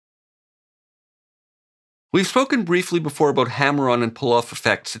We've spoken briefly before about hammer-on and pull-off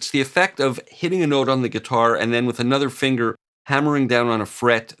effects. It's the effect of hitting a note on the guitar and then with another finger hammering down on a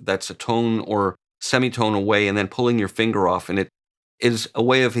fret that's a tone or semitone away and then pulling your finger off. And it is a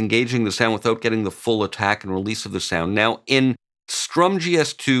way of engaging the sound without getting the full attack and release of the sound. Now, in Strum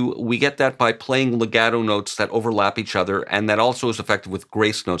GS-2, we get that by playing legato notes that overlap each other, and that also is effective with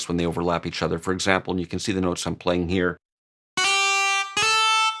grace notes when they overlap each other. For example, and you can see the notes I'm playing here,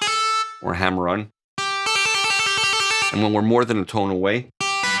 or hammer-on. And when we're more than a tone away,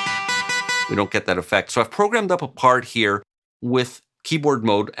 we don't get that effect. So I've programmed up a part here with keyboard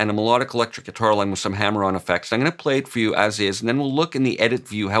mode and a melodic electric guitar line with some hammer-on effects. I'm going to play it for you as is, and then we'll look in the edit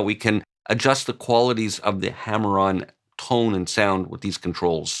view how we can adjust the qualities of the hammer-on tone and sound with these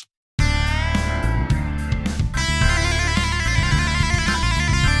controls.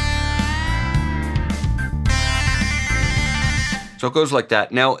 So it goes like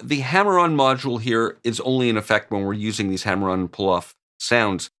that. Now, the hammer-on module here is only in effect when we're using these hammer-on and pull-off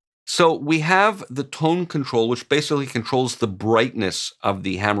sounds. So we have the tone control, which basically controls the brightness of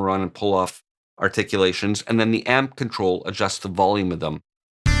the hammer-on and pull-off articulations, and then the amp control adjusts the volume of them.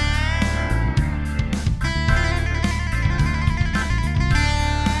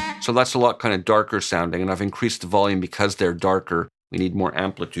 So that's a lot kind of darker sounding, and I've increased the volume because they're darker. We need more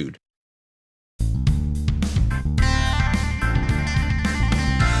amplitude.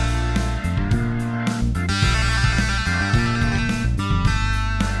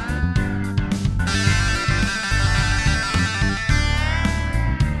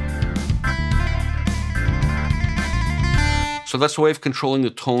 So that's a way of controlling the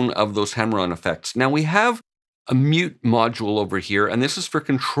tone of those hammer-on effects. Now we have a mute module over here, and this is for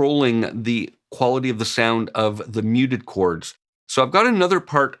controlling the quality of the sound of the muted chords. So I've got another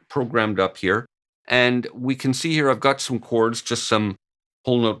part programmed up here, and we can see here I've got some chords, just some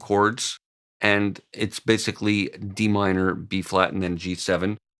whole note chords, and it's basically D minor, B flat, and then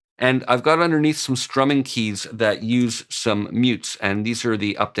G7. And I've got underneath some strumming keys that use some mutes, and these are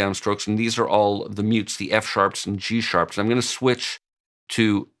the up-down strokes, and these are all the mutes, the F sharps and G sharps. I'm going to switch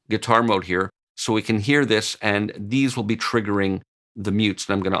to guitar mode here so we can hear this, and these will be triggering the mutes.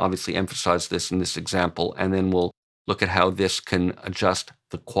 And I'm going to obviously emphasize this in this example, and then we'll look at how this can adjust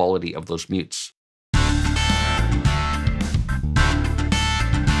the quality of those mutes.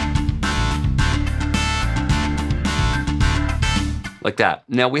 Like that.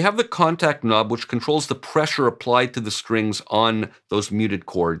 Now we have the contact knob, which controls the pressure applied to the strings on those muted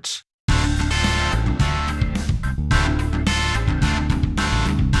chords.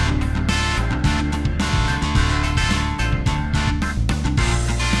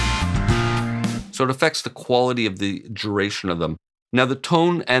 So it affects the quality of the duration of them. Now the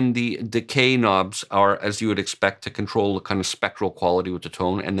tone and the decay knobs are, as you would expect, to control the kind of spectral quality with the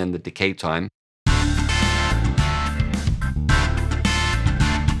tone and then the decay time.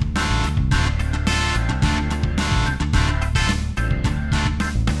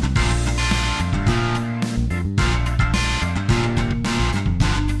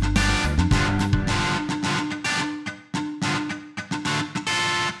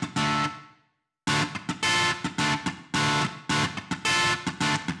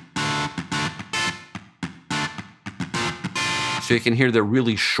 So you can hear they're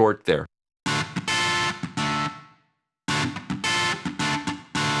really short there.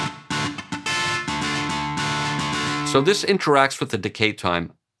 So this interacts with the decay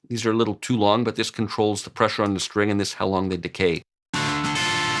time. These are a little too long, but this controls the pressure on the string and this how long they decay.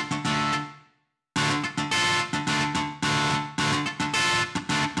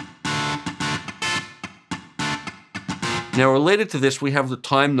 Now, related to this, we have the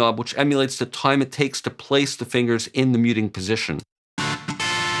time knob, which emulates the time it takes to place the fingers in the muting position.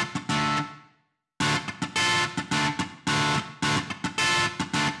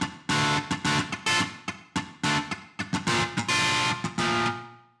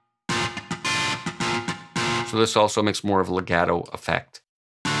 So this also makes more of a legato effect.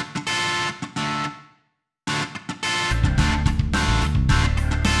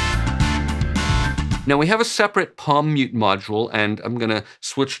 Now we have a separate palm mute module, and I'm going to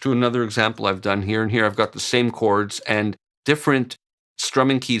switch to another example I've done here. And here I've got the same chords and different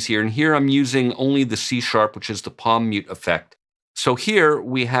strumming keys here. And here I'm using only the C sharp, which is the palm mute effect. So here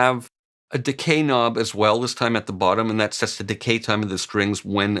we have a decay knob as well, this time at the bottom, and that sets the decay time of the strings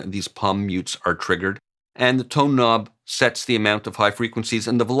when these palm mutes are triggered. And the tone knob sets the amount of high frequencies.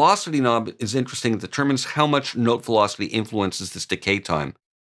 And the velocity knob is interesting. It determines how much note velocity influences this decay time.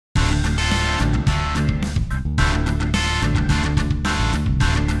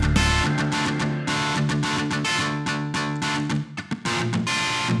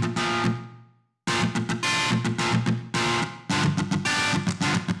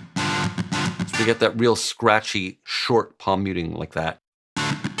 You get that real scratchy, short palm muting like that.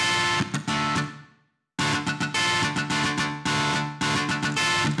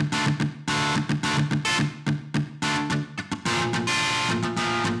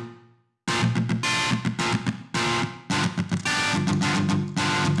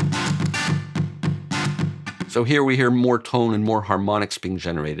 So here we hear more tone and more harmonics being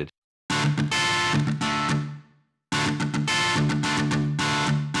generated.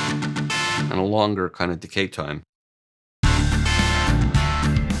 And a longer kind of decay time.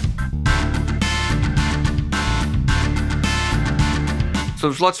 So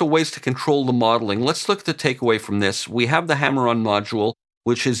there's lots of ways to control the modeling. Let's look at the takeaway from this. We have the hammer-on module,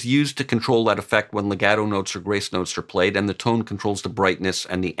 which is used to control that effect when legato notes or grace notes are played, and the tone controls the brightness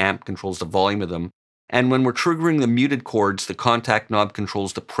and the amp controls the volume of them. And when we're triggering the muted chords, the contact knob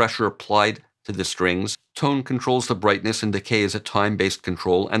controls the pressure applied to the strings. Tone controls the brightness, and decay is a time-based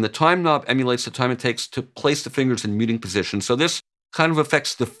control. And the time knob emulates the time it takes to place the fingers in muting position. So this kind of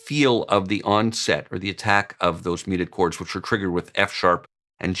affects the feel of the onset or the attack of those muted chords, which are triggered with F sharp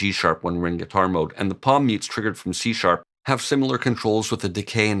and G sharp when we're in guitar mode. And the palm mutes triggered from C sharp have similar controls with the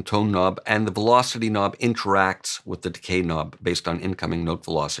decay and tone knob, and the velocity knob interacts with the decay knob based on incoming note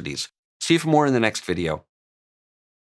velocities. See you for more in the next video.